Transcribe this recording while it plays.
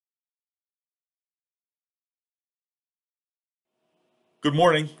Good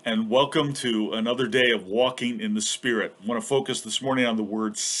morning, and welcome to another day of walking in the Spirit. I want to focus this morning on the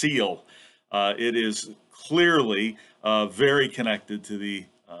word seal. It is clearly very connected to the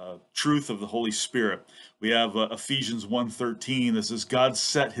truth of the Holy Spirit. We have Ephesians 1:13 that says, God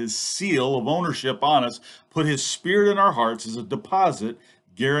set his seal of ownership on us, put his Spirit in our hearts as a deposit,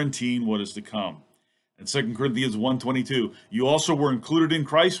 guaranteeing what is to come. And 2 Corinthians 1:22, you also were included in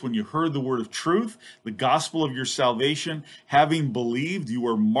Christ when you heard the word of truth, the gospel of your salvation. Having believed, you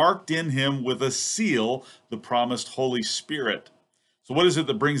were marked in him with a seal, the promised Holy Spirit. So what is it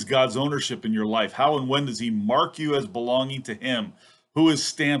that brings God's ownership in your life? How and when does he mark you as belonging to him? Who is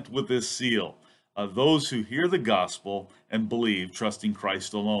stamped with this seal? Those who hear the gospel and believe, trusting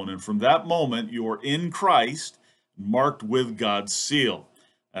Christ alone. And from that moment, you are in Christ, marked with God's seal.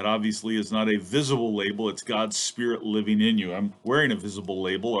 That obviously is not a visible label. It's God's Spirit living in you. I'm wearing a visible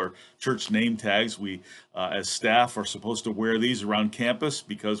label, our church name tags. We, as staff, are supposed to wear these around campus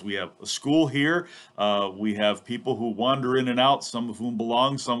because we have a school here. We have people who wander in and out, some of whom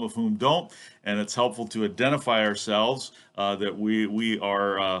belong, some of whom don't. And it's helpful to identify ourselves that we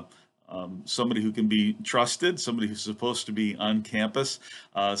are somebody who can be trusted, somebody who's supposed to be on campus.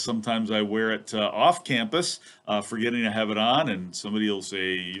 Sometimes I wear it off campus, forgetting to have it on, and somebody will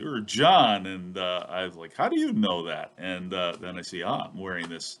say, "You're John," and I was like, "How do you know that?" And then I see, I'm wearing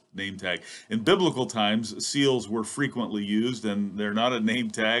this name tag. In biblical times, seals were frequently used, and they're not a name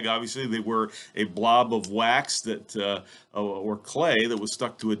tag. Obviously, they were a blob of wax that or clay that was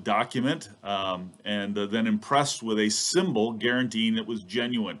stuck to a document, and then impressed with a symbol guaranteeing it was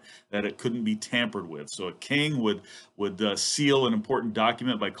genuine, that it couldn't be tampered with. So a king would seal an important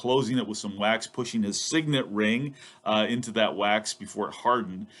document by closing it with some wax, pushing his signet ring into that wax before it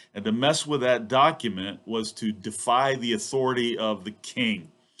hardened. And to mess with that document was to defy the authority of the king.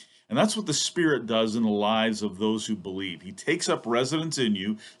 And that's what the Spirit does in the lives of those who believe. He takes up residence in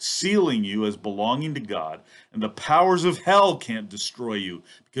you, sealing you as belonging to God. And the powers of hell can't destroy you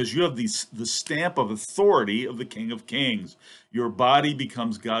because you have the stamp of authority of the King of Kings. Your body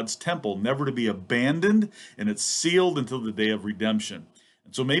becomes God's temple, never to be abandoned, and it's sealed until the day of redemption.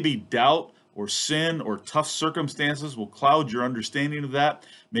 And so maybe doubt or sin or tough circumstances will cloud your understanding of that.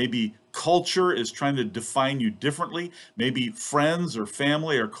 Maybe culture is trying to define you differently. Maybe friends or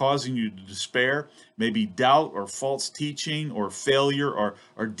family are causing you to despair. Maybe doubt or false teaching or failure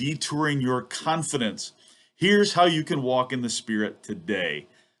are detouring your confidence. Here's how you can walk in the Spirit today.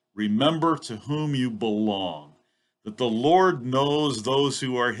 Remember to whom you belong, that the Lord knows those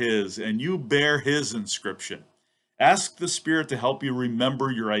who are his, and you bear his inscription. Ask the Spirit to help you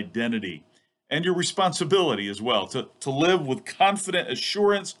remember your identity and your responsibility as well, to live with confident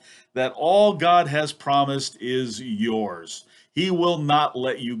assurance that all God has promised is yours. He will not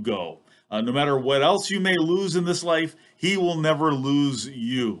let you go. No matter what else you may lose in this life, he will never lose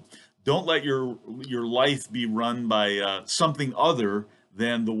you. Don't let your life be run by something other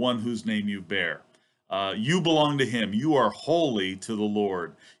than the one whose name you bear. You belong to him. You are holy to the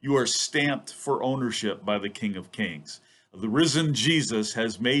Lord. You are stamped for ownership by the King of Kings. The risen Jesus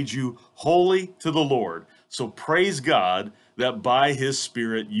has made you holy to the Lord. So praise God that by his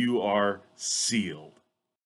Spirit you are sealed.